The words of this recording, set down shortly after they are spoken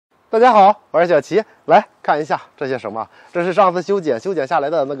大家好，我是小齐，来看一下这些什么？这是上次修剪下来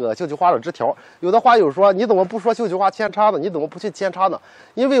的那个绣球花的枝条。有的花友说，你怎么不说绣球花扦插呢？你怎么不去扦插呢？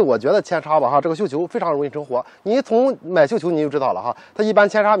因为我觉得扦插吧，哈，这个绣球非常容易成活。你从买绣球你就知道了哈，它一般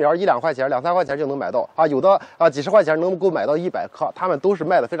扦插苗1-2块钱、2-3块钱就能买到啊，有的几十块钱能够买到100颗，他们都是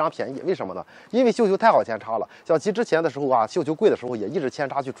卖的非常便宜。为什么呢？因为绣球太好扦插了。小齐之前的时候啊，绣球贵的时候也一直扦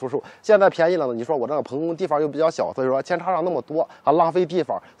插去出售，现在便宜了呢。你说我这个棚地方又比较小，所以说扦插上那么多啊，浪费地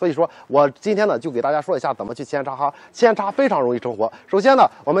方。所以说我今天呢就给大家说一下怎么去扦插哈，扦插非常容易成活。首先呢，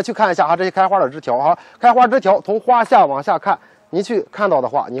我们去看一下哈这些开花的枝条哈，开花枝条从花下往下看。你去看到的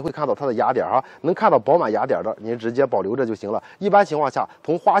话，你会看到它的芽点哈，能看到饱满芽点的，你直接保留着就行了。一般情况下，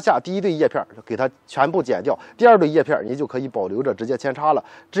从花下第一对叶片给它全部剪掉，第二对叶片你就可以保留着直接扦插了。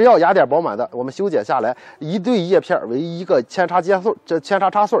只要芽点饱满的，我们修剪下来，一对叶片为一个扦插接穗，这扦插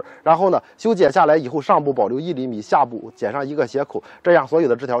插穗，然后呢，修剪下来以后，上部保留1厘米，下部剪上一个斜口，这样所有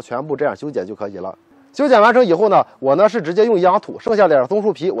的枝条全部这样修剪就可以了。修剪完成以后呢，我呢是直接用营养土，剩下点松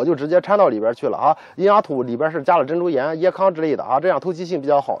树皮我就直接掺到里边去了啊。营养土里边是加了珍珠岩、椰糠之类的啊，这样透气性比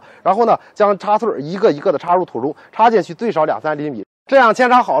较好。然后呢，将插穗一个一个的插入土中，插进去最少2-3厘米。这样扦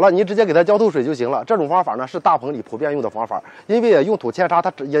插好了，你直接给它浇透水就行了。这种方法呢是大棚里普遍用的方法，因为用土扦插，它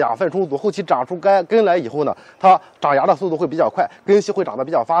养分充足，后期长出根来以后呢，它长芽的速度会比较快，根系会长得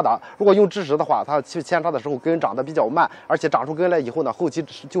比较发达。如果用支石的话，它去扦插的时候根长得比较慢，而且长出根来以后呢，后期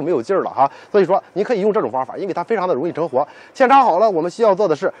就没有劲儿了哈。所以说你可以用这种方法，因为它非常的容易成活。扦插好了，我们需要做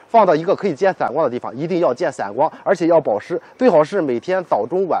的是放到一个可以见散光的地方，一定要见散光，而且要保湿，最好是每天早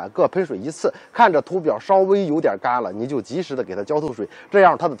中晚各喷水1次。看着图表稍微有点干了，你就及时的给它浇透水，这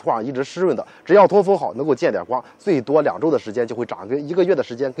样它的土壤一直湿润的。只要通风好，能够见点光，最多2周的时间就会长根，1个月的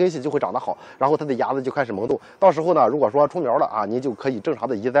时间根系就会长得好，然后它的芽子就开始萌动。到时候呢，如果说出苗了啊，您就可以正常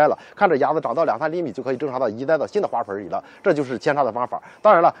的移栽了。看着芽子长到2-3厘米，就可以正常的移栽到新的花盆里了。这就是扦插的方法。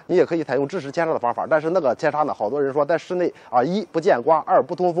当然了，你也可以采用支石扦插的方法，但是那个扦插呢，好多人说在室内啊，1不见光，2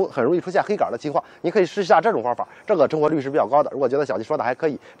不通风，很容易出现黑杆的情况。你可以试一下这种方法，这个成活率是比较高的。如果觉得小齐说的还可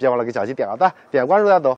以，别忘了给小齐点个赞，点关注带走。